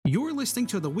listening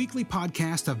to the weekly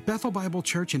podcast of Bethel Bible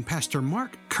Church and Pastor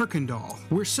Mark Kirkendall.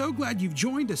 We're so glad you've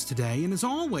joined us today, and as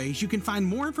always, you can find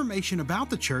more information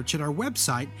about the church at our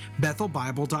website,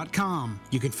 bethelbible.com.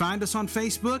 You can find us on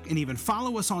Facebook and even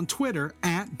follow us on Twitter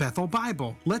at Bethel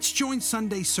Bible. Let's join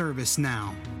Sunday service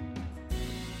now.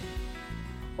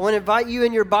 I want to invite you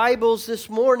in your Bibles this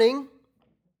morning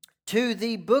to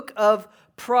the book of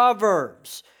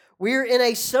Proverbs. We're in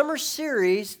a summer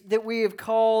series that we have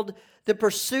called The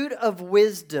Pursuit of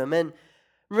Wisdom. And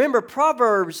remember,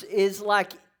 Proverbs is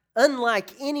unlike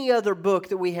any other book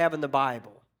that we have in the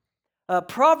Bible.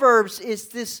 Proverbs is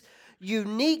this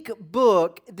unique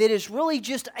book that is really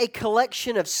just a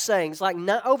collection of sayings,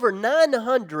 over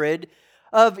 900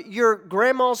 of your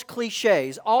grandma's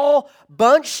cliches, all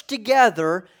bunched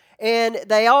together, and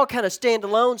they all kind of stand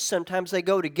alone. Sometimes they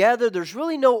go together. There's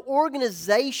really no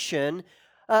organization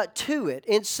to it.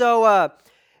 And so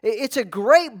it's a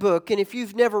great book, and if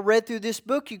you've never read through this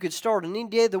book, you could start on any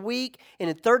day of the week, and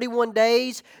in 31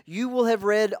 days, you will have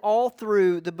read all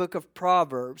through the book of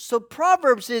Proverbs. So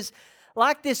Proverbs is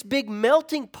like this big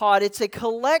melting pot. It's a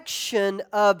collection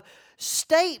of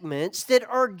statements that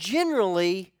are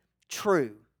generally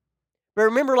true. But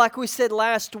remember, like we said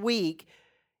last week,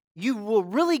 you will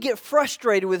really get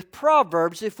frustrated with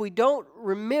Proverbs if we don't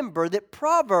remember that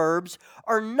Proverbs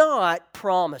are not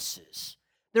promises.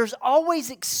 There's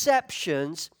always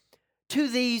exceptions to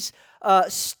these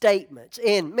statements.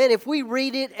 And man, if we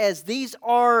read it as these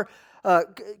are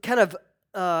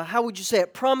how would you say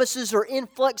it, promises or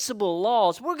inflexible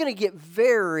laws, we're going to get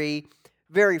very,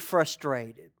 very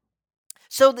frustrated.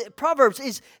 So the Proverbs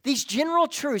is these general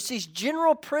truths, these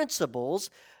general principles,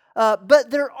 but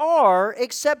there are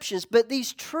exceptions, but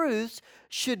these truths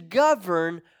should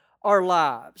govern our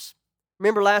lives.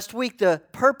 Remember last week, the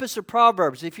purpose of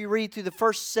Proverbs, if you read through the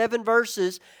first 7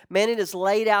 verses, man, it is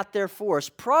laid out there for us.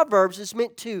 Proverbs is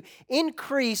meant to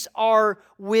increase our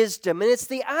wisdom, and it's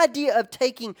the idea of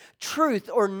taking truth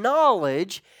or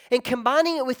knowledge and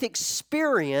combining it with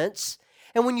experience.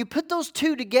 And when you put those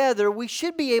two together, we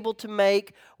should be able to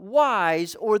make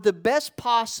wise or the best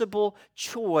possible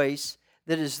choice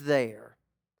that is there.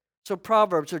 So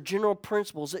Proverbs are general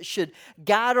principles that should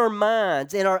guide our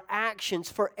minds and our actions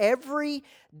for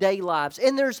everyday lives.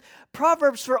 And there's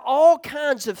Proverbs for all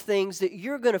kinds of things that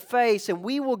you're going to face and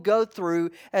we will go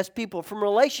through as people, from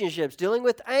relationships, dealing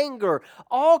with anger,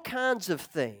 all kinds of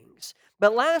things.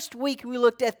 But last week we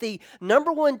looked at the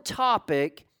number one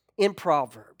topic in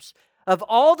Proverbs. Of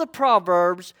all the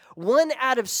Proverbs, 1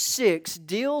 out of 6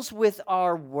 deals with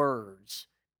our words.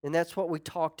 And that's what we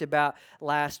talked about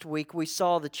last week. We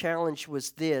saw the challenge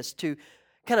was this, to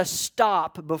kind of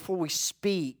stop before we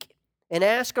speak and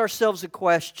ask ourselves a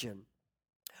question.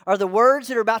 Are the words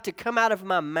that are about to come out of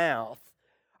my mouth,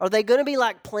 are they going to be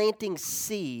like planting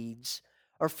seeds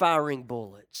or firing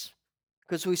bullets?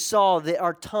 Because we saw that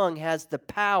our tongue has the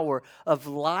power of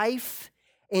life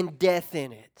and death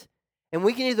in it. And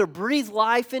we can either breathe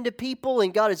life into people,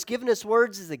 and God has given us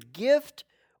words as a gift,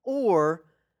 or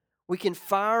we can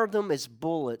fire them as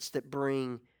bullets that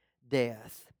bring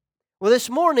death. Well, this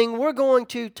morning, we're going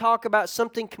to talk about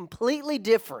something completely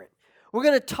different. We're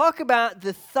going to talk about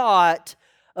the thought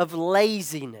of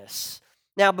laziness.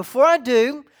 Now, before I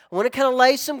do, I want to kind of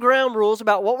lay some ground rules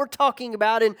about what we're talking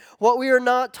about and what we are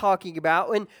not talking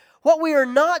about. And what we are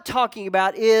not talking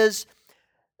about is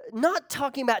not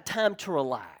talking about time to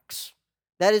relax.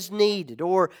 That is needed.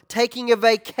 Or taking a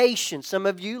vacation. Some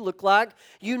of you look like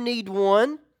you need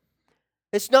one.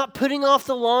 It's not putting off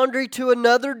the laundry to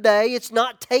another day. It's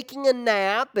not taking a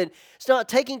nap. And it's not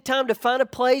taking time to find a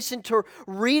place and to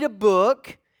read a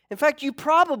book. In fact, you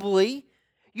probably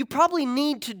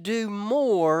need to do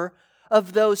more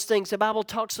of those things. The Bible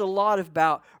talks a lot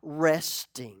about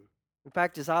resting. In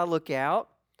fact, as I look out,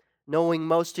 knowing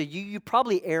most of you, you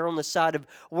probably err on the side of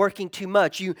working too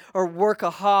much. You are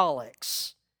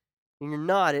workaholics. And you're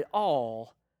not at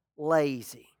all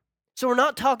lazy. So we're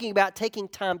not talking about taking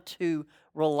time to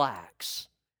relax.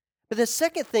 But the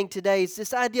second thing today is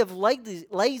this idea of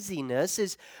laziness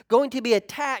is going to be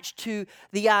attached to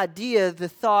the idea, the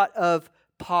thought of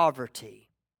poverty.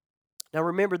 Now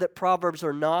remember that Proverbs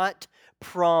are not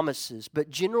promises, but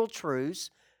general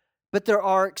truths, but there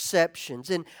are exceptions.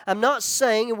 And I'm not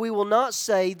saying, and we will not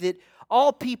say, that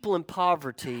all people in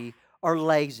poverty are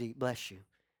lazy. Bless you.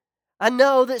 I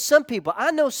know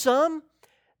some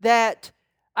that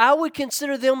I would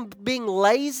consider them being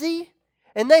lazy,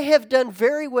 and they have done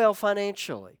very well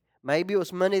financially. Maybe it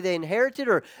was money they inherited,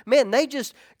 or man, they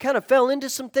just kind of fell into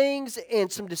some things and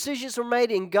some decisions were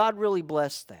made, and God really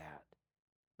blessed that.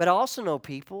 But I also know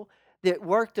people that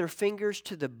work their fingers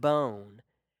to the bone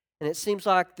And it seems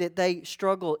like that they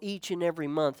struggle each and every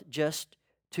month just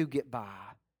to get by.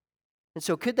 And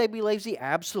so could they be lazy?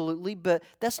 Absolutely, but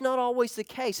that's not always the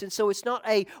case. And so it's not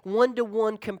a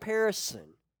one-to-one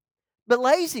comparison. But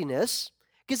laziness,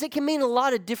 because it can mean a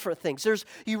lot of different things.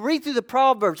 You read through the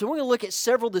Proverbs, and we're going to look at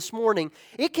several this morning.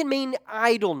 It can mean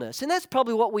idleness, and that's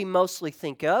probably what we mostly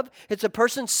think of. It's a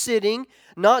person sitting,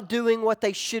 not doing what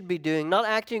they should be doing, not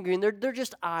acting green. They're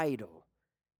just idle.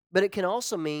 But it can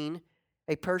also mean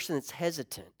a person that's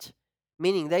hesitant,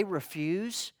 meaning they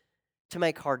refuse to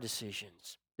make hard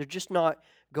decisions. They're just not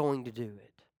going to do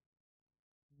it.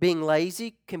 Being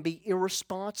lazy can be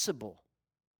irresponsible,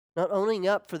 not owning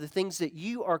up for the things that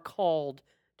you are called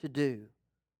to do.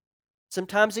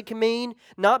 Sometimes it can mean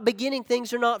not beginning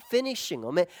things or not finishing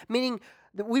them, meaning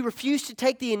that we refuse to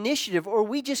take the initiative or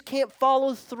we just can't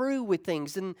follow through with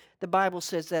things. And the Bible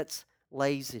says that's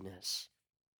laziness.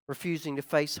 Refusing to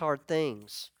face hard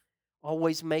things,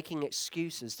 always making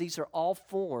excuses. These are all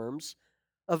forms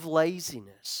of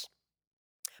laziness.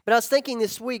 But I was thinking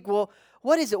this week, well,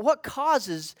 what is it? What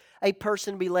causes a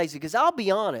person to be lazy? Because I'll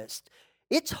be honest,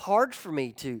 it's hard for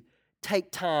me to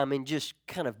take time and just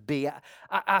kind of be.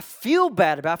 I feel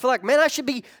bad about it. I feel like, man, I should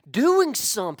be doing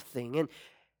something.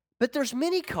 But there's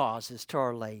many causes to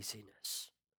our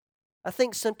laziness. I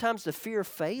think sometimes the fear of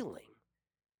failing.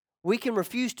 We can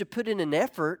refuse to put in an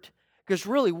effort because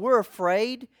really we're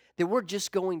afraid that we're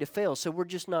just going to fail, so we're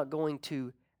just not going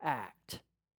to act.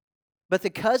 But the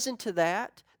cousin to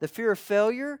that, the fear of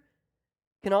failure,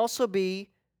 can also be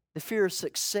the fear of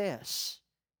success.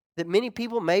 That many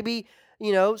people maybe,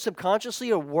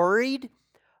 subconsciously are worried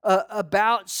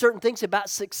about certain things, about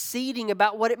succeeding,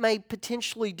 about what it may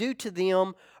potentially do to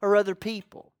them or other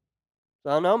people. So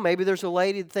I don't know, maybe there's a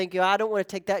lady thinking, I don't want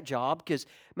to take that job because,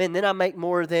 man, then I make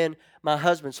more than my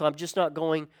husband, so I'm just not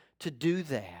going to do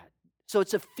that. So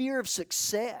it's a fear of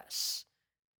success.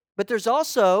 But there's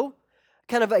also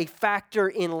kind of a factor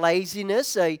in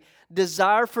laziness, a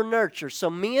desire for nurture. So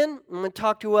men, I'm going to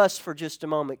talk to us for just a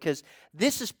moment because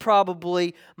this is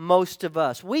probably most of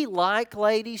us. We like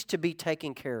ladies to be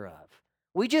taken care of.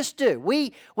 We just do.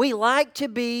 We like to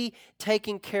be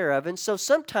taken care of. And so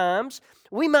sometimes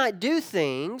we might do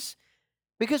things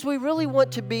because we really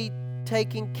want to be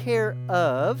taken care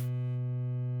of.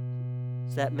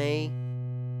 Is that me?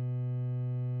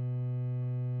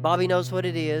 Bobby knows what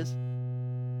it is.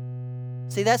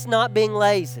 See, that's not being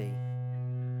lazy.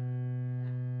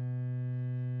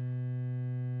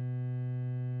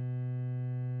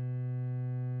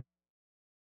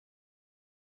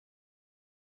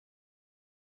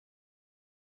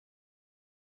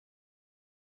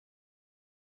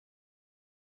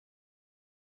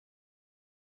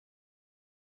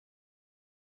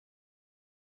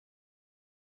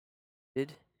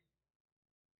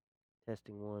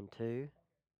 Testing 1, 2.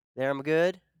 There, I'm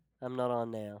good. I'm not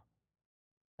on now.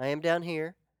 I am down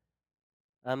here.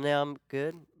 I'm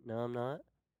good. No, I'm not.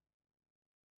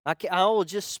 I will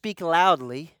just speak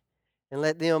loudly and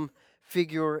let them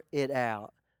figure it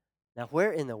out. Now,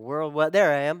 where in the world was...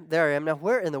 There I am. Now,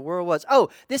 where in the world was... Oh,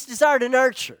 this desire to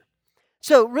nurture.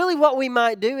 So really what we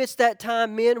might do, it's that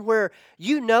time, men, where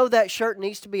you know that shirt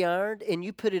needs to be ironed and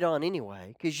you put it on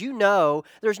anyway because you know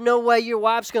there's no way your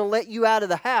wife's going to let you out of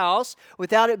the house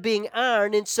without it being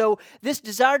ironed. And so this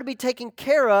desire to be taken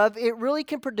care of, it really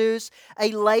can produce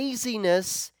a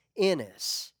laziness in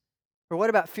us. Or what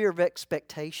about fear of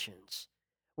expectations?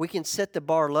 We can set the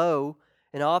bar low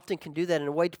and often can do that in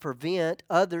a way to prevent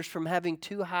others from having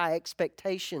too high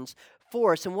expectations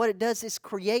for us. And what it does is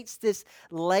creates this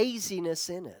laziness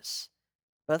in us.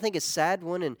 But I think a sad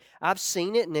one, and I've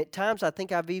seen it, and at times I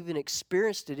think I've even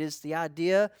experienced it, is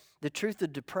the truth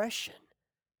of depression.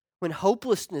 When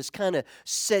hopelessness kind of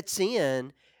sets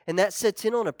in, and that sets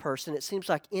in on a person, it seems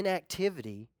like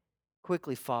inactivity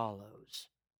quickly follows.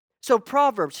 So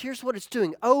Proverbs, here's what it's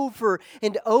doing over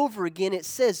and over again. It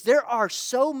says there are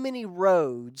so many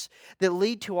roads that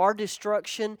lead to our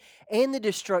destruction and the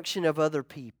destruction of other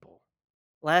people.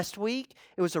 Last week,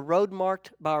 it was a road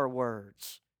marked by our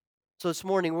words. So this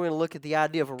morning, we're going to look at the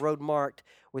idea of a road marked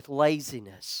with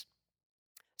laziness.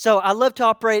 So I love to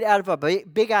operate out of a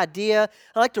big idea.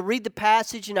 I like to read the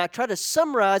passage, and I try to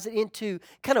summarize it into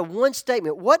kind of one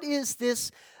statement. What is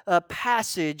this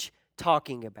passage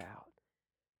talking about?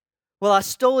 Well, I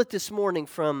stole it this morning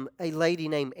from a lady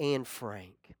named Anne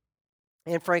Frank.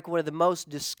 Anne Frank, one of the most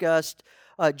discussed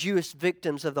Jewish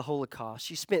victims of the Holocaust.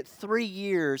 She spent 3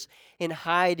 years in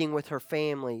hiding with her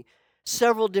family,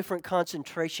 several different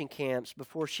concentration camps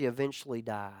before she eventually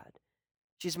died.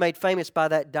 She's made famous by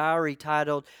that diary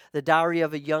titled The Diary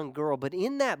of a Young Girl. But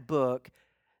in that book,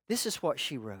 this is what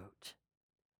she wrote.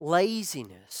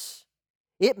 laziness,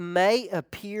 it may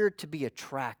appear to be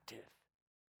attractive,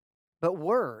 but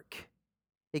work,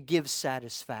 it gives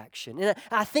satisfaction. And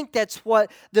I think that's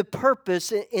what the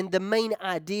purpose and the main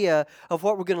idea of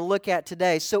what we're going to look at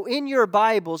today. So in your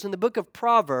Bibles, in the book of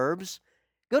Proverbs,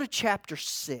 go to chapter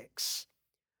 6.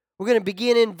 We're going to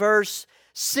begin in verse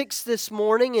 6 this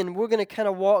morning, and we're going to kind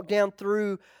of walk down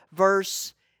through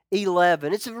verse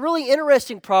 11. It's a really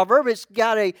interesting proverb. It's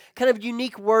got a kind of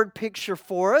unique word picture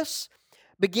for us.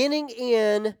 Beginning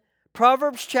in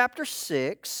Proverbs chapter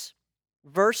 6,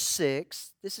 verse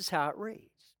 6, this is how it reads.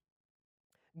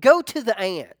 Go to the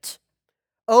ant,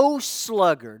 O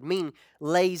sluggard, meaning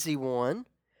lazy one.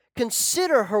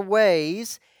 Consider her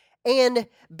ways and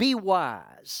be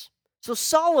wise. So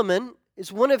Solomon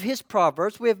is one of his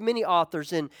proverbs. We have many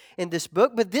authors in this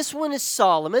book, but this one is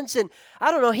Solomon's. And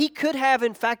I don't know, he could have,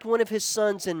 in fact, one of his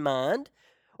sons in mind.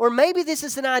 Or maybe this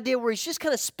is an idea where he's just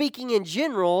kind of speaking in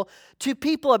general to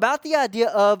people about the idea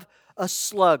of a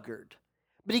sluggard.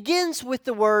 But he begins with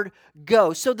the word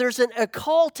go. So there's a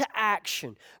call to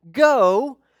action.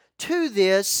 Go to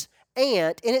this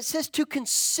ant, and it says to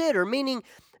consider, meaning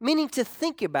to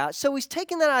think about. So he's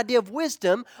taking that idea of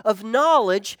wisdom, of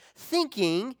knowledge,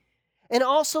 thinking, and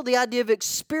also the idea of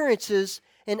experiences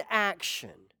and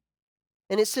action.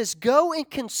 And it says, go and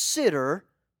consider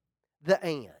the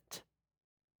ant.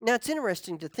 Now, it's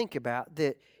interesting to think about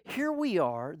that here we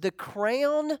are, the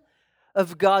crown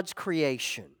of God's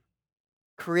creation,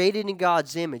 created in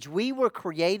God's image. We were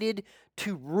created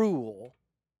to rule,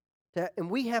 and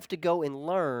we have to go and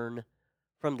learn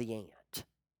from the ant.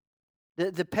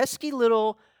 The pesky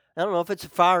little, I don't know if it's a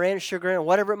fire ant, a sugar ant, or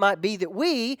whatever it might be, that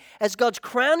we, as God's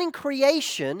crowning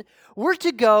creation, we're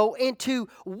to go and to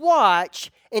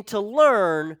watch and to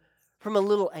learn from a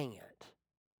little ant.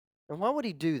 And why would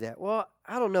he do that? Well,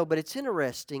 I don't know, but it's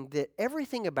interesting that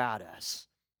everything about us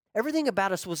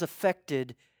was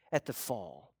affected at the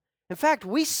fall. In fact,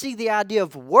 we see the idea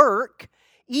of work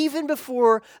even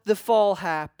before the fall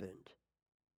happened.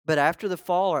 But after the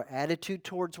fall, our attitude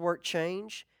towards work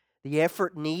changed. The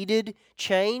effort needed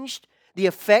changed. The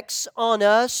effects on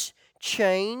us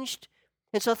changed.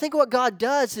 And so I think what God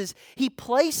does is He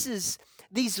places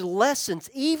these lessons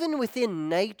even within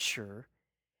nature,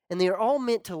 and they are all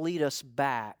meant to lead us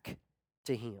back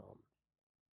to Him.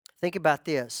 Think about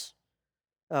this.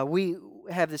 We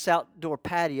have this outdoor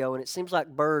patio, and it seems like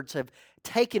birds have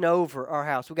taken over our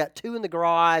house. We got 2 in the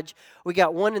garage. We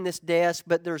got 1 in this desk,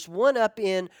 but there's 1 up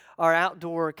in our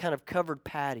outdoor kind of covered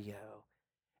patio.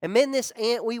 And man, this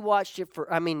ant, we watched it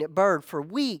bird for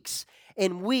weeks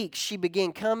and weeks. She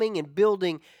began coming and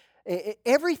building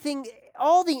everything,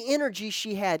 all the energy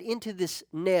she had into this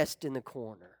nest in the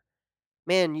corner.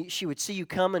 Man, she would see you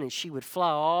coming and she would fly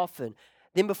off, and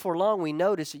then before long we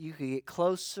noticed that you could get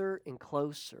closer and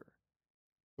closer.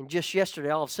 And just yesterday,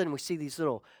 all of a sudden we see these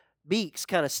little beaks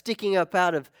kind of sticking up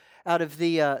out of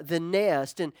the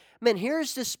nest. And man,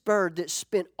 here's this bird that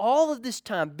spent all of this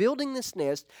time building this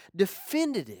nest,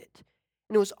 defended it,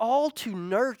 and it was all to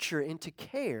nurture and to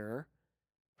care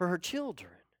for her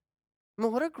children. I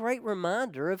mean, what a great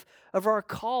reminder of our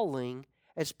calling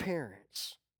as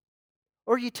parents.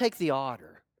 Or you take the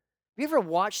otter. Have you ever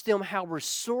watched them, how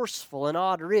resourceful an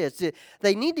otter is?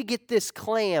 They need to get this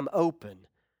clam open.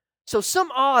 So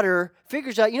some otter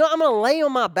figures out, I'm going to lay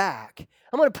on my back.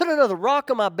 I'm going to put another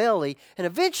rock on my belly, and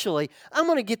eventually I'm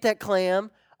going to get that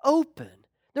clam open.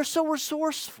 They're so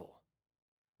resourceful.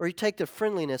 Or you take the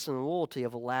friendliness and the loyalty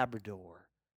of a Labrador.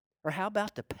 Or how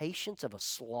about the patience of a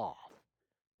sloth?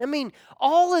 I mean,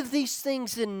 all of these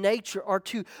things in nature are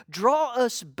to draw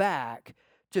us back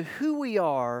to who we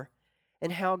are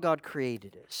and how God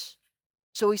created us.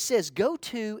 So he says, go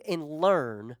to and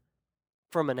learn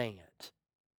from an ant.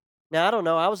 Now, I don't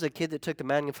know, I was a kid that took the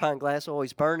magnifying glass,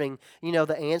 always burning,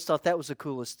 the ants, thought that was the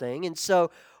coolest thing. And so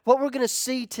what we're going to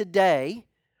see today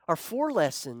are 4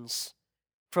 lessons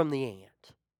from the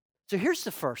ant. So here's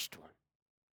the first one.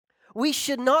 We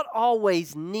should not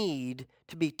always need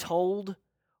to be told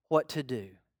what to do.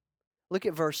 Look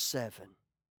at verse 7.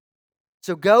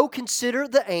 So go consider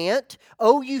the ant,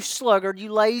 O you sluggard,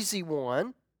 you lazy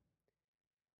one.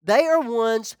 They are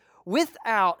ones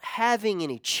without having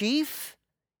any chief,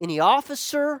 any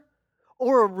officer,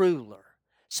 or a ruler.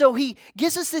 So he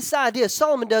gives us this idea,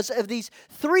 Solomon does, of these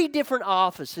 3 different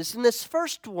offices. And this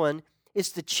first one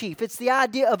is the chief. It's the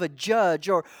idea of a judge,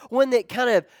 or one that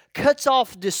kind of cuts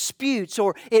off disputes,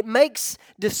 or it makes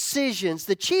decisions.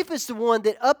 The chief is the one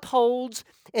that upholds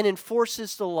and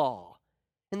enforces the law.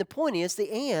 And the point is,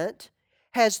 the ant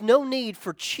has no need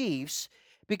for chiefs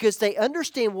because they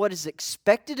understand what is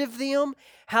expected of them,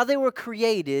 how they were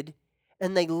created,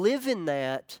 and they live in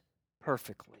that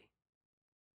perfectly.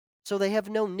 So they have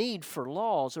no need for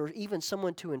laws or even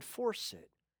someone to enforce it.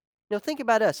 Now think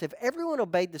about us. If everyone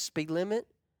obeyed the speed limit,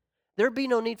 there'd be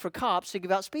no need for cops to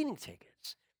give out speeding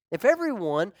tickets. If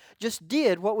everyone just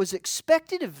did what was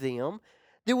expected of them,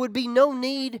 there would be no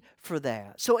need for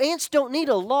that. So ants don't need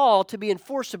a law to be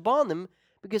enforced upon them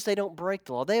because they don't break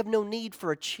the law. They have no need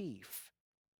for a chief.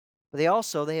 But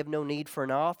they have no need for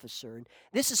an officer. And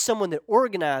this is someone that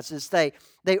organizes, they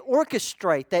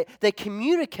orchestrate, they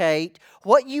communicate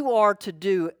what you are to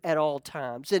do at all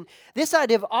times. And this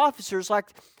idea of officers, like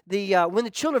when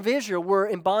the children of Israel were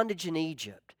in bondage in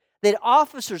Egypt, they had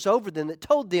officers over them that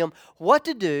told them what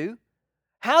to do,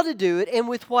 how to do it, and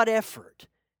with what effort.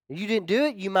 If you didn't do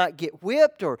it, you might get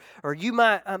whipped or you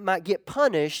might get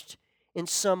punished in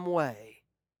some way.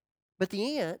 But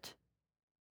the ant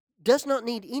does not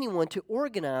need anyone to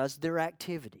organize their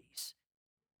activities.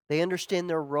 They understand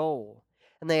their role,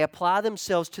 and they apply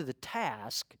themselves to the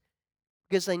task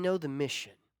because they know the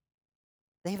mission.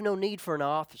 They have no need for an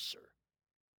officer.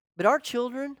 But our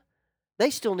children, they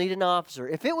still need an officer.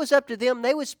 If it was up to them,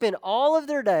 they would spend all of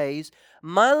their days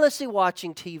mindlessly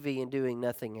watching TV and doing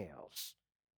nothing else.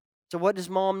 So what does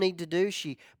mom need to do?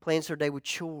 She plans her day with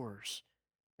chores.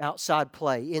 Outside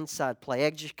play, inside play,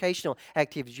 educational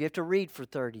activities. You have to read for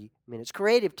 30 minutes.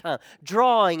 Creative time,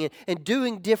 drawing and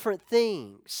doing different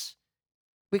things.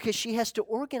 Because she has to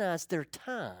organize their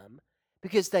time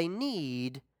because they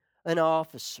need an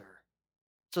officer.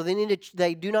 So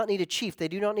they do not need a chief. They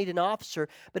do not need an officer.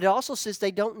 But it also says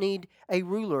they don't need a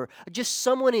ruler. Just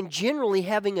someone in generally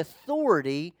having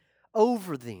authority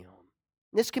over them.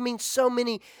 This can mean so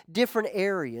many different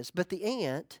areas. But the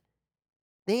ant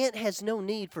has no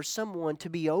need for someone to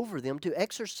be over them, to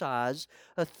exercise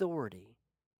authority.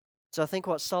 So I think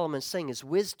what Solomon's saying is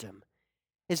wisdom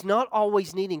is not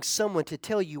always needing someone to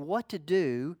tell you what to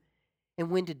do and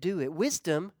when to do it.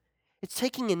 Wisdom, it's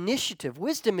taking initiative.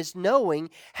 Wisdom is knowing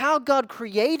how God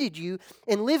created you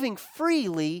and living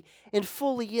freely and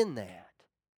fully in that.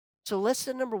 So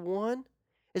lesson number 1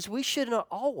 is we should not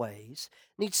always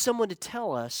need someone to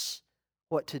tell us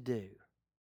what to do.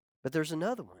 But there's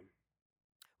another one.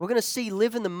 We're going to see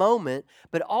live in the moment,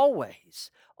 but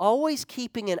always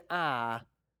keeping an eye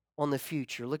on the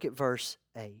future. Look at verse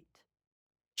 8.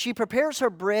 She prepares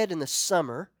her bread in the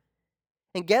summer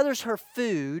and gathers her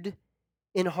food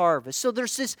in harvest. So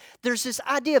there's this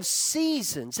idea of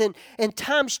seasons and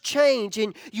times change,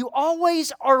 and you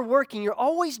always are working. You're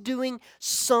always doing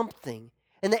something.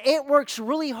 And the ant works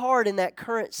really hard in that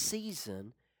current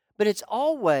season, but it's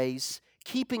always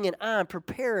keeping an eye and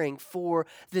preparing for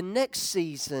the next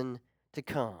season to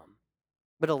come.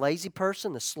 But a lazy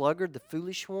person, the sluggard, the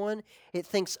foolish one, it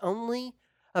thinks only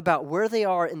about where they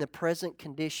are in the present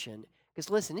condition. Because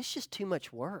listen, it's just too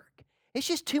much work. It's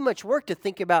just too much work to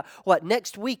think about what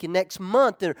next week and next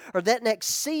month or that next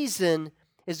season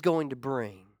is going to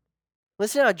bring.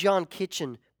 Listen how John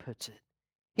Kitchen puts it.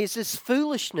 He says,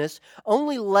 foolishness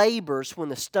only labors when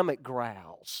the stomach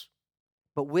growls.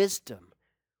 But wisdom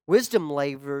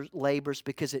labors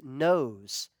because it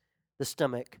knows the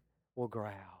stomach will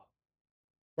growl.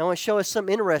 Now I want to show us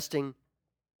something interesting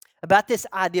about this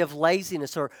idea of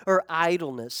laziness or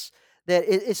idleness that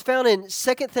is found in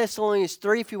 2 Thessalonians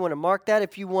 3, if you want to mark that,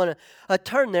 if you want to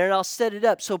turn there, and I'll set it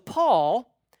up. So Paul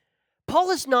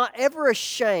is not ever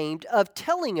ashamed of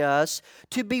telling us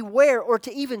to beware or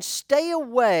to even stay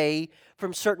away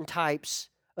from certain types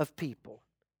of people.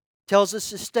 Tells us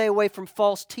to stay away from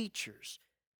false teachers.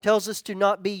 Tells us to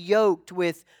not be yoked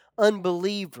with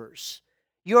unbelievers.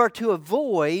 You are to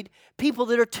avoid people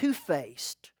that are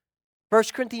two-faced. 1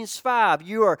 Corinthians 5,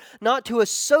 you are not to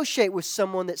associate with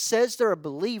someone that says they're a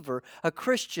believer, a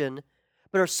Christian,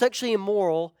 but are sexually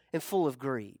immoral and full of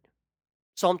greed.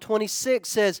 Psalm 26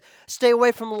 says, stay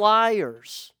away from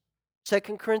liars. 2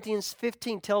 Corinthians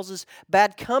 15 tells us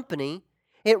bad company,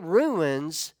 it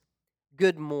ruins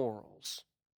good morals.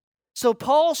 So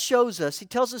Paul shows us, he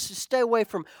tells us to stay away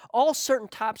from all certain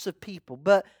types of people.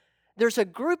 But there's a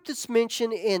group that's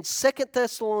mentioned in 2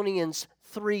 Thessalonians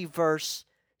 3, verse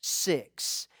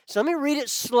 6. So let me read it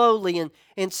slowly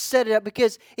and set it up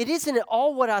because it isn't at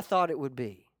all what I thought it would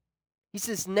be. He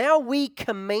says, now we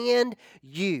command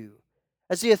you.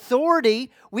 As the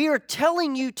authority, we are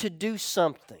telling you to do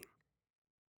something.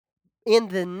 In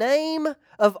the name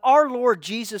of our Lord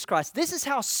Jesus Christ. This is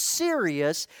how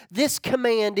serious this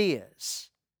command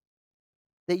is.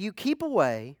 That you keep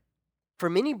away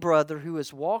from any brother who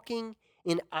is walking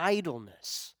in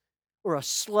idleness or a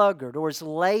sluggard or is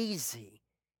lazy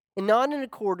and not in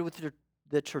accord with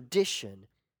the tradition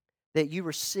that you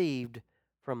received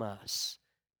from us.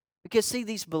 Because, see,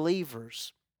 these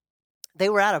believers, they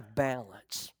were out of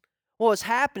balance. What was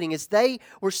happening is they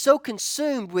were so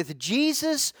consumed with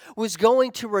Jesus was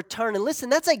going to return. And listen,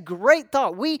 that's a great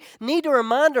thought. We need to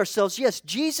remind ourselves, yes,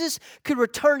 Jesus could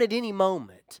return at any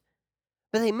moment.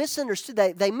 But they misunderstood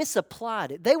that. They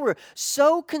misapplied it. They were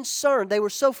so concerned, they were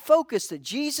so focused that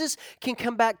Jesus can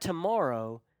come back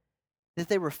tomorrow that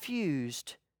they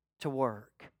refused to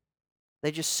work.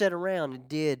 They just sat around and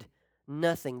did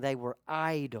nothing. They were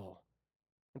idle.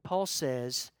 And Paul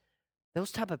says,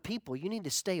 those type of people, you need to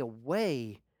stay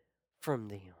away from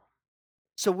them.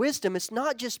 So wisdom is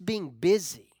not just being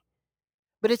busy,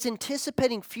 but it's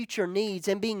anticipating future needs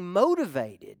and being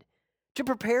motivated to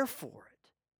prepare for it.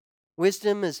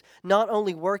 Wisdom is not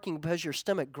only working because your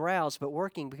stomach growls, but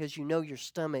working because you know your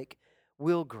stomach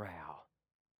will growl.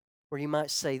 Or you might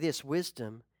say this,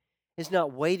 wisdom is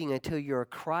not waiting until you're a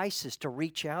crisis to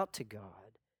reach out to God,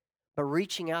 but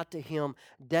reaching out to Him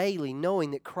daily,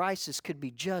 knowing that crisis could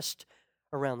be just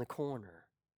around the corner.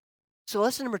 So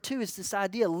lesson number 2 is this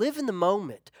idea, live in the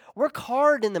moment. Work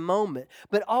hard in the moment,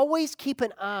 but always keep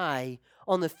an eye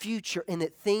on the future and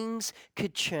that things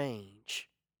could change.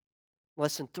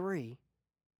 Lesson 3,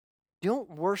 don't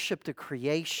worship the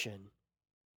creation,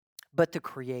 but the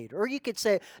Creator. Or you could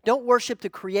say, don't worship the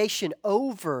creation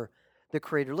over the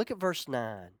Creator. Look at verse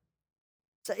 9.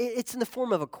 So it's in the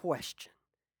form of a question.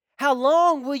 How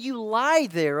long will you lie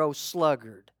there, O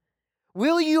sluggard?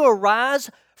 Will you arise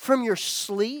from your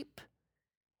sleep?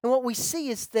 And what we see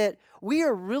is that we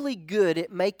are really good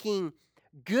at making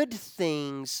good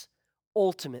things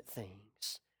ultimate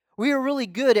things. We are really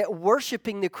good at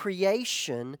worshiping the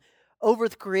creation over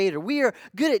the Creator. We are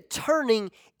good at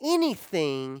turning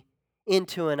anything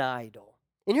into an idol.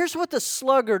 And here's what the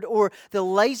sluggard or the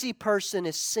lazy person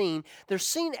is seen. They're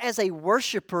seen as a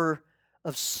worshiper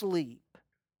of sleep.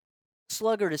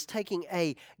 Sluggard is taking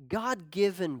a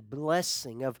God-given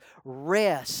blessing of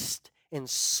rest and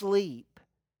sleep.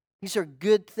 These are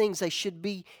good things. They should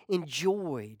be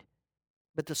enjoyed.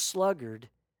 But the sluggard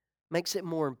makes it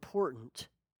more important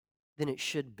than it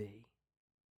should be.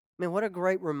 Man, what a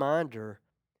great reminder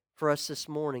for us this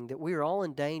morning that we are all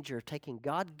in danger of taking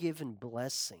God-given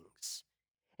blessings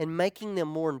and making them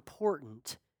more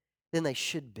important than they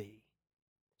should be.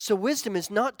 So wisdom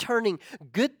is not turning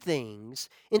good things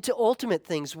into ultimate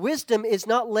things. Wisdom is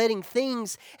not letting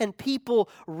things and people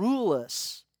rule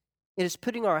us. It is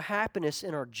putting our happiness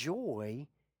and our joy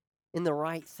in the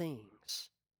right things.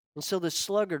 And so the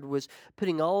sluggard was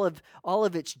putting all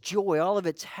of its joy, all of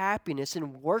its happiness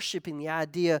in worshiping the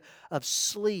idea of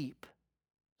sleep.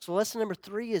 So lesson number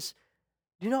 3 is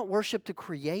do not worship the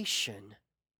creation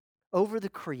over the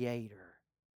Creator.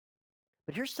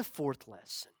 But here's the 4th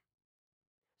lesson.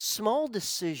 Small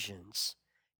decisions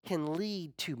can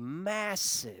lead to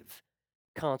massive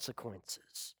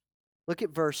consequences. Look at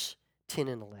verse 10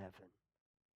 and 11.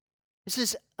 It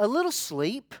says, a little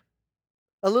sleep,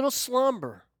 a little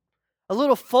slumber, a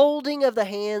little folding of the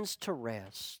hands to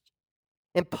rest,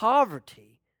 and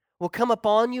poverty will come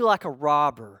upon you like a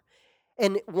robber,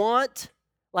 and want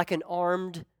like an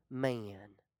armed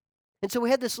man. And so we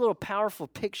had this little powerful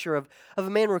picture of a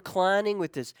man reclining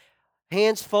with his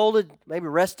hands folded, maybe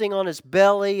resting on his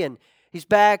belly, and he's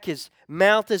back, his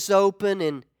mouth is open,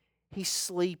 and he's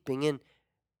sleeping. And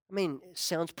I mean, it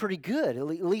sounds pretty good.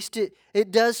 At least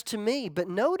it does to me. But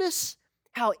notice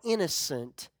how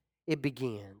innocent it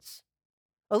begins.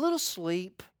 A little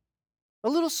sleep, a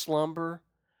little slumber,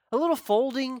 a little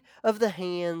folding of the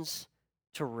hands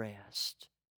to rest.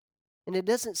 And it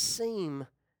doesn't seem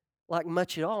like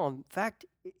much at all. In fact,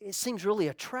 it seems really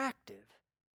attractive.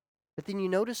 But then you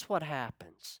notice what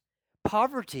happens.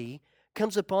 Poverty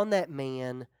comes upon that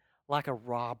man like a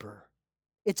robber.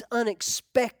 It's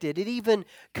unexpected. It even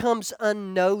comes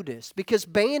unnoticed because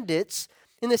bandits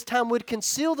in this time would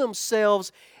conceal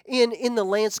themselves in the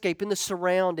landscape, in the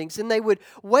surroundings, and they would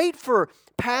wait for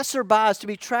passerbys to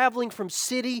be traveling from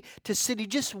city to city,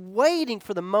 just waiting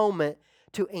for the moment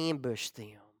to ambush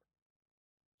them.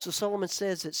 So Solomon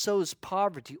says that so is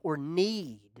poverty or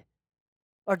need,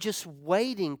 are just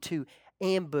waiting to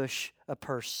ambush a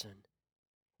person.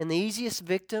 And the easiest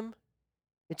victim,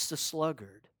 it's the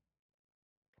sluggard.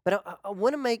 But I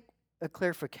want to make a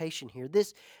clarification here.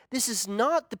 This is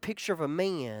not the picture of a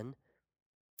man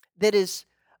that is,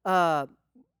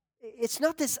 it's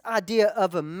not this idea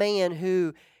of a man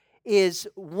who is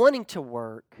wanting to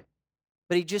work,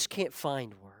 but he just can't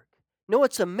find work. No,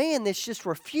 it's a man that's just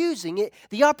refusing it.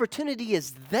 The opportunity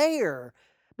is there,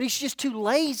 but he's just too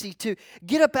lazy to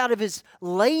get up out of his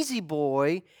lazy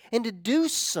boy and to do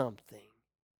something.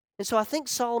 And so I think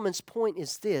Solomon's point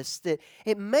is this, that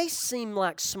it may seem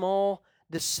like small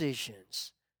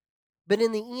decisions. But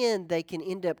in the end, they can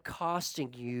end up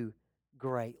costing you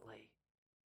greatly.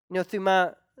 Through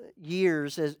my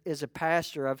years as a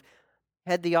pastor, I've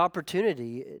had the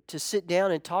opportunity to sit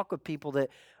down and talk with people that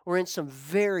were in some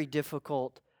very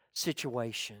difficult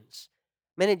situations.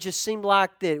 Man, it just seemed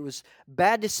like that it was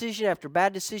bad decision after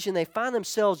bad decision. They find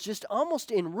themselves just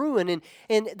almost in ruin,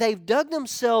 and they've dug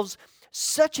themselves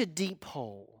such a deep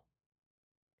hole.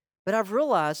 But I've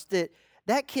realized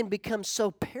that can become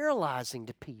so paralyzing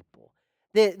to people.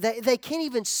 They can't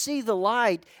even see the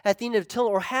light at the end of the tunnel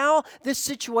or how this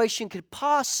situation could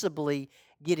possibly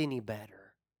get any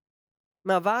better.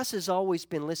 My advice has always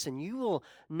been, listen, you will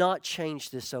not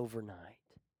change this overnight.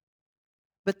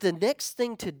 But the next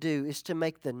thing to do is to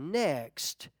make the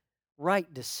next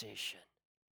right decision.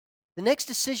 The next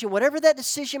decision, whatever that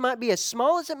decision might be, as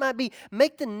small as it might be,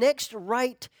 make the next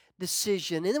right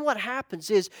decision. And then what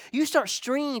happens is you start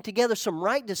stringing together some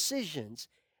right decisions,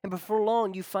 and before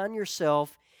long you find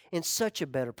yourself in such a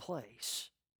better place.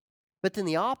 But then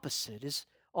the opposite is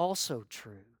also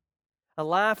true. A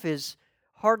life is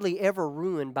hardly ever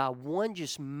ruined by one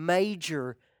just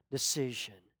major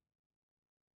decision,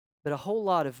 but a whole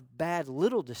lot of bad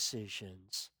little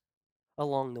decisions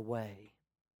along the way.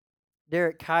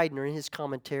 Derek Kidner, in his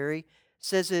commentary,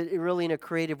 says it really in a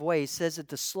creative way. He says that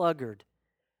the sluggard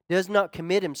does not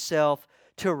commit himself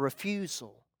to a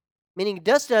refusal, meaning he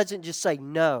doesn't just say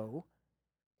no,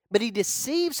 but he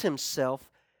deceives himself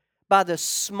by the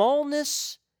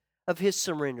smallness of his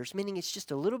surrenders, meaning it's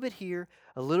just a little bit here,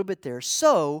 a little bit there.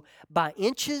 So, by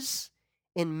inches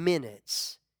and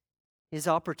minutes, his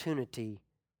opportunity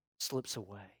slips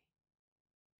away.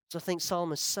 So I think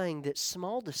Solomon's saying that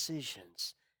small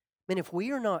decisions, if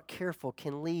we are not careful,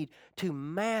 can lead to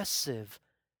massive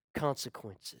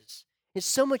consequences. It's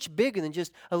so much bigger than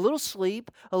just a little sleep,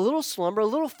 a little slumber, a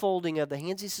little folding of the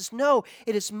hands. He says, no,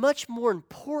 it is much more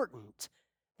important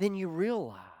than you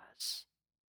realize.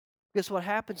 Because what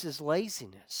happens is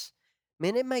laziness.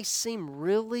 It may seem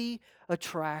really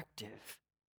attractive,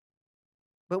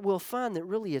 but we'll find that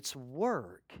really it's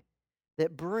work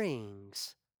that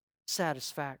brings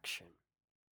satisfaction.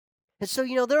 And so,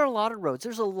 there are a lot of roads.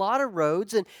 There's a lot of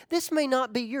roads, and this may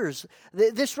not be yours.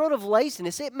 This road of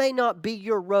laziness, it may not be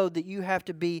your road that you have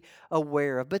to be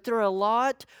aware of, but there are a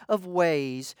lot of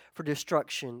ways for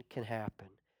destruction can happen.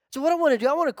 So what I want to do,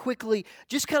 I want to quickly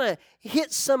just kind of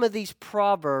hit some of these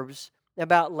proverbs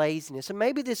about laziness, and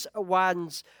maybe this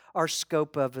widens our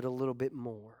scope of it a little bit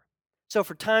more. So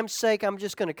for time's sake, I'm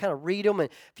just going to kind of read them,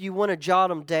 and if you want to jot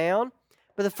them down.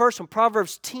 But the first one,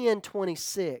 Proverbs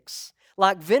 10:26.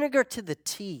 Like vinegar to the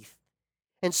teeth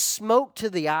and smoke to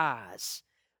the eyes,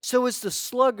 so is the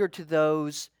sluggard to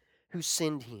those who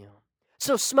send him.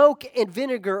 So smoke and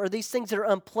vinegar are these things that are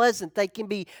unpleasant. They can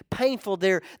be painful.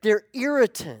 They're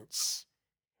irritants.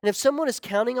 And if someone is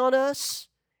counting on us,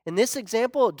 in this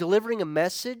example, delivering a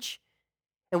message,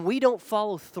 and we don't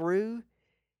follow through,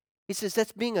 he says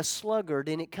that's being a sluggard,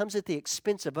 and it comes at the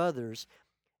expense of others,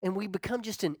 and we become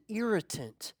just an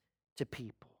irritant to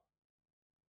people.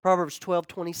 Proverbs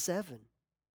 12:27.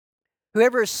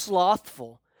 Whoever is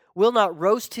slothful will not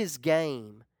roast his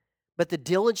game, but the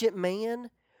diligent man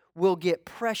will get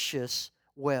precious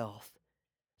wealth.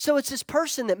 So it's this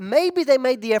person that maybe they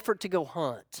made the effort to go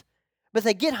hunt, but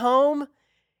they get home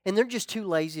and they're just too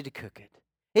lazy to cook it.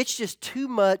 It's just too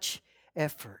much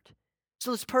effort.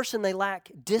 So this person, they lack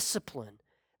discipline.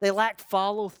 They lack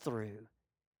follow through.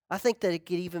 I think that it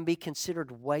could even be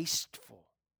considered wasteful.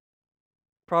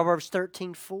 Proverbs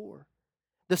 13:4.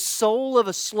 The soul of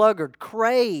a sluggard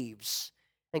craves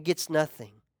and gets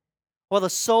nothing, while the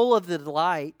soul of the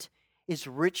delight is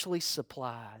richly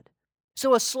supplied.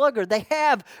 So a sluggard, they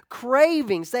have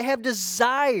cravings, they have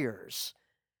desires,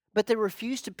 but they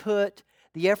refuse to put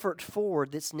the effort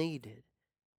forward that's needed.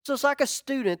 So it's like a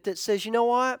student that says, you know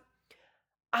what?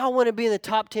 I want to be in the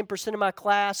top 10% of my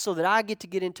class so that I get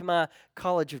into my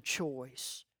college of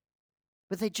choice.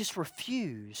 But they just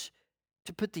refuse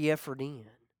to put the effort in.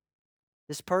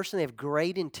 This person, they have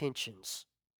great intentions,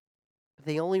 but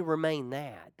they only remain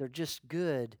that. They're just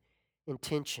good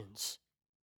intentions.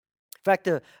 In fact,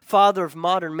 the father of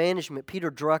modern management, Peter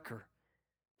Drucker,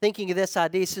 thinking of this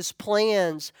idea, says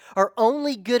plans are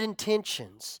only good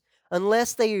intentions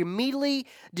unless they immediately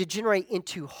degenerate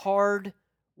into hard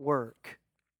work.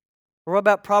 Or what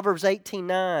about Proverbs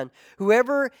 18:9?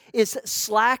 Whoever is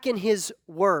slack in his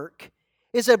work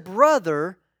is a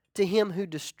brother to him who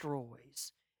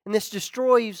destroys. And this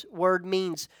destroys word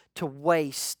means to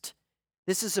waste.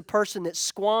 This is a person that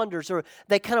squanders, or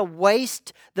they kind of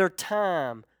waste their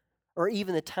time or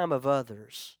even the time of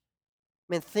others.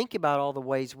 Man, think about all the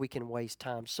ways we can waste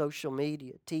time. Social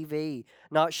media, TV,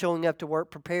 not showing up to work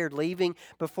prepared, leaving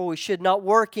before we should, not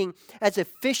working as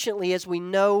efficiently as we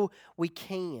know we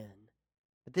can.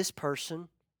 But this person,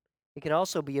 it can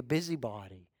also be a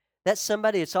busybody. That's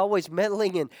somebody that's always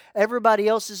meddling in everybody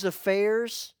else's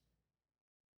affairs,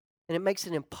 and it makes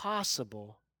it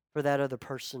impossible for that other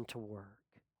person to work.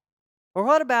 Or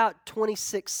what about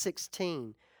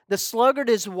 26:16? The sluggard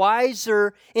is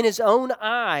wiser in his own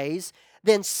eyes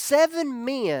than 7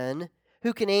 men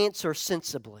who can answer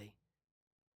sensibly.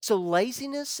 So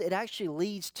laziness, it actually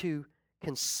leads to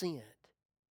consent.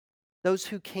 Those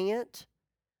who can't,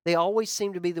 they always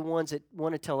seem to be the ones that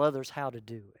want to tell others how to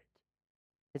do it.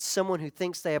 It's someone who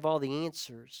thinks they have all the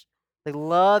answers. They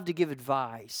love to give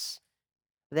advice.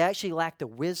 They actually lack the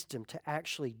wisdom to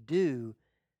actually do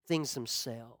things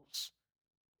themselves.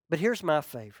 But here's my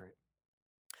favorite.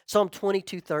 Psalm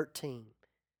 22:13.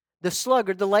 The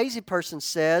sluggard, the lazy person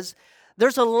says,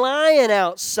 "There's a lion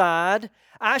outside.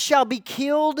 I shall be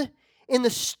killed in the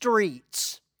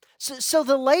streets." So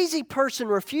the lazy person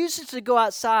refuses to go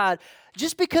outside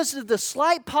just because of the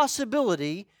slight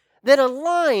possibility that a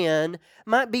lion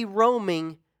might be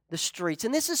roaming the streets.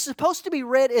 And this is supposed to be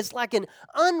read as like an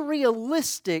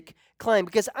unrealistic claim,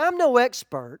 because I'm no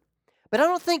expert, but I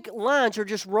don't think lions are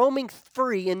just roaming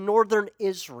free in northern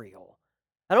Israel.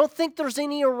 I don't think there's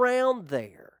any around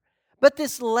there. But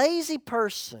this lazy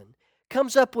person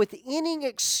comes up with any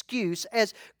excuse,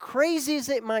 as crazy as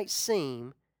it might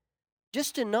seem,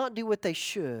 just to not do what they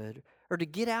should or to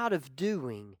get out of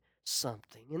doing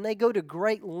something. And they go to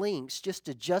great lengths just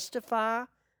to justify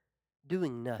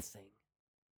doing nothing.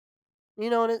 You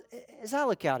know, and as I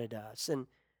look out at us, and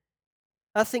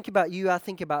I think about you, I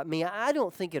think about me, I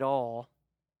don't think at all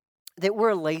that we're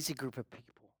a lazy group of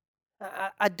people.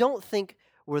 I don't think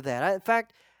we're that. In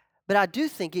fact, but I do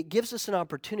think it gives us an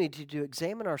opportunity to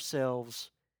examine ourselves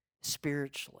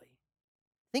spiritually.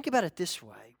 Think about it this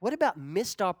way. What about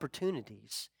missed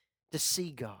opportunities to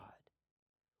see God?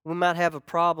 We might have a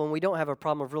problem. We don't have a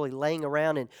problem of really laying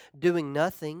around and doing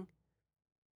nothing,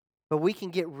 but we can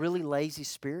get really lazy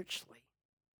spiritually.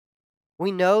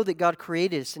 We know that God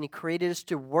created us, and He created us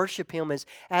to worship Him, as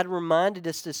Adam reminded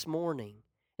us this morning,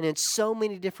 and in so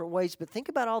many different ways. But think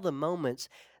about all the moments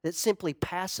that simply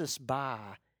pass us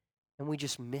by and we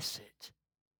just miss it.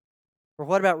 Or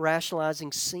what about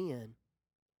rationalizing sin?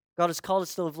 God has called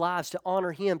us to live lives, to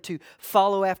honor Him, to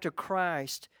follow after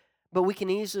Christ. But we can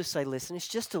easily say, listen, it's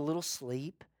just a little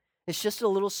sleep. It's just a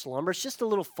little slumber. It's just a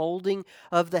little folding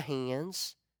of the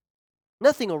hands.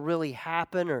 Nothing will really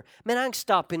happen. Or, man, I can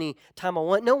stop any time I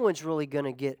want. No one's really going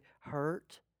to get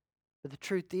hurt. But the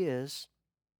truth is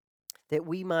that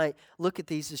we might look at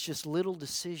these as just little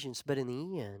decisions, but in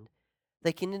the end,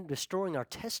 they can end up destroying our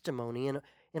testimony and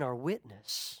our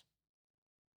witness.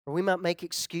 Or we might make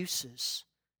excuses.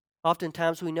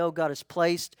 Oftentimes we know God has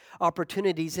placed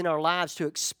opportunities in our lives to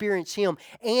experience Him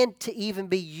and to even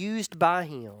be used by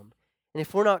Him. And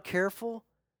if we're not careful,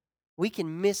 we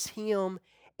can miss Him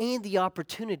and the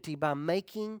opportunity by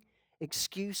making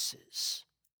excuses.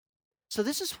 So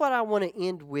this is what I want to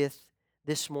end with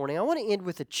this morning. I want to end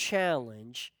with a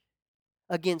challenge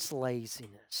against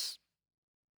laziness.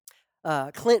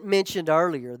 Clint mentioned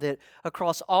earlier that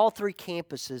across all 3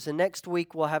 campuses, and next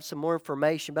week we'll have some more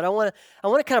information, but I want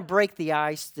to kind of break the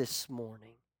ice this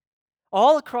morning.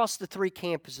 All across the 3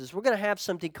 campuses, we're going to have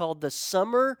something called the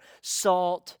Summer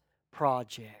Salt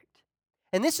Project.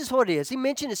 And this is what it is. He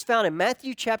mentioned it's found in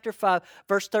Matthew chapter 5,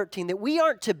 verse 13, that we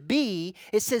aren't to be,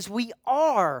 it says we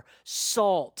are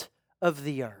salt of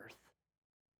the earth.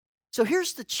 So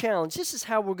here's the challenge. This is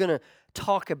how we're going to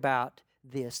talk about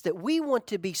this, that we want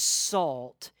to be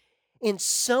salt in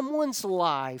someone's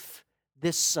life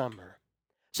this summer.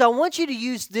 So I want you to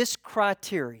use this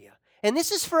criteria, and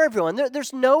this is for everyone.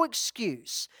 There's no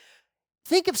excuse.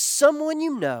 Think of someone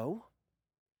you know,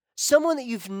 someone that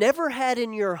you've never had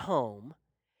in your home,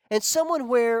 and someone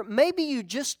where maybe you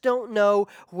just don't know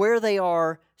where they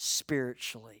are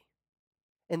spiritually.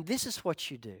 And this is what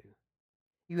you do.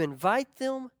 You invite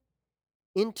them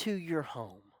into your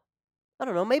home. I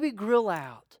don't know, maybe grill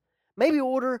out. Maybe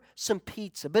order some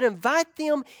pizza, but invite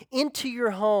them into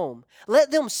your home. Let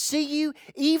them see you,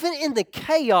 even in the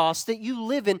chaos that you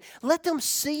live in. Let them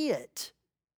see it.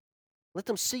 Let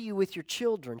them see you with your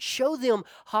children. Show them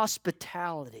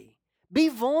hospitality. Be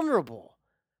vulnerable.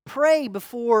 Pray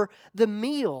before the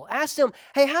meal. Ask them,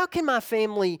 hey, how can my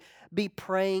family be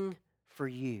praying for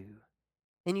you?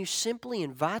 And you simply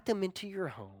invite them into your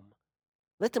home.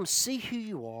 Let them see who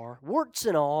you are, warts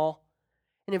and all,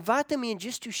 and invite them in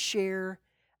just to share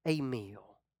a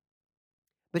meal.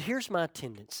 But here's my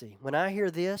tendency. When I hear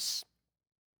this,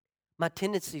 my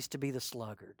tendency is to be the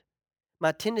sluggard.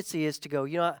 My tendency is to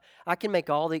go, I can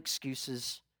make all the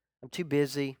excuses. I'm too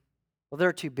busy. Well,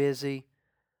 they're too busy.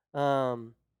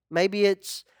 Maybe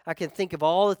I can think of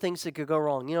all the things that could go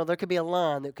wrong. There could be a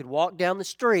lion that could walk down the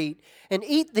street and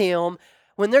eat them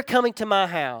when they're coming to my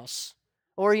house.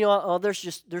 Or,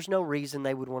 there's no reason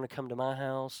they would want to come to my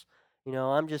house.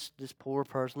 I'm just this poor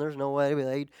person. There's no way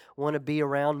they'd want to be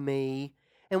around me.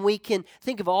 And we can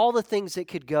think of all the things that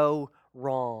could go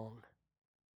wrong.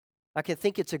 I can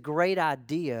think it's a great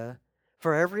idea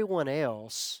for everyone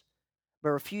else, but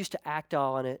refuse to act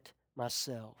on it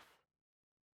myself.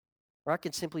 Or I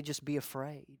can simply just be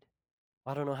afraid.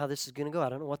 I don't know how this is going to go. I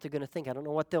don't know what they're going to think. I don't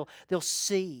know what they'll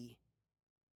see.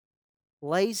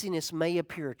 Laziness may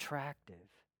appear attractive,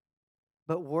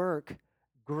 but work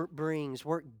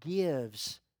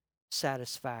gives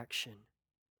satisfaction.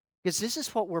 Because this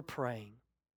is what we're praying.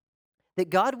 That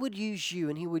God would use you,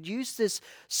 and He would use this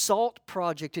SALT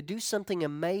project to do something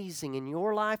amazing in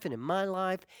your life and in my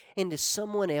life and to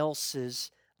someone else's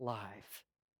life.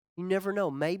 You never know.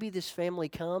 Maybe this family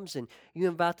comes and you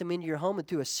invite them into your home, and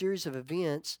through a series of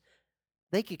events,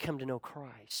 they could come to know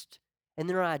Christ. And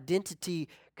their identity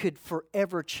could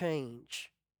forever change.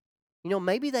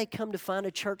 Maybe they come to find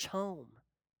a church home.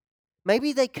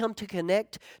 Maybe they come to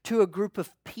connect to a group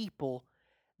of people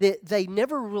that they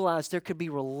never realized there could be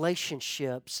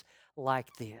relationships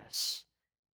like this.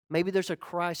 Maybe there's a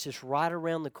crisis right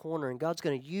around the corner, and God's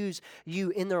going to use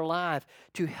you in their life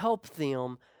to help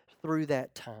them through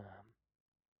that time.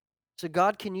 So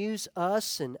God can use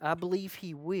us, and I believe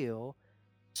He will.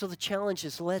 So the challenge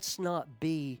is, let's not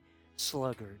be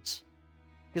sluggards.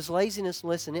 Because laziness,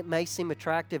 listen, it may seem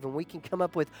attractive, and we can come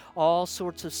up with all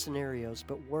sorts of scenarios,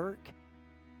 but work,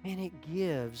 man, it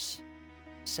gives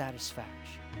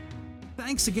satisfaction.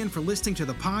 Thanks again for listening to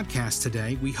the podcast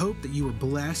today. We hope that you were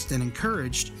blessed and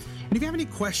encouraged. And if you have any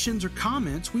questions or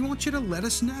comments, we want you to let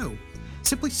us know.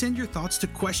 Simply send your thoughts to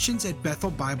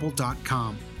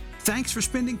questions@bethelbible.com. Thanks for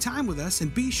spending time with us,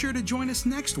 and be sure to join us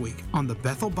next week on the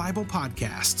Bethel Bible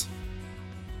Podcast.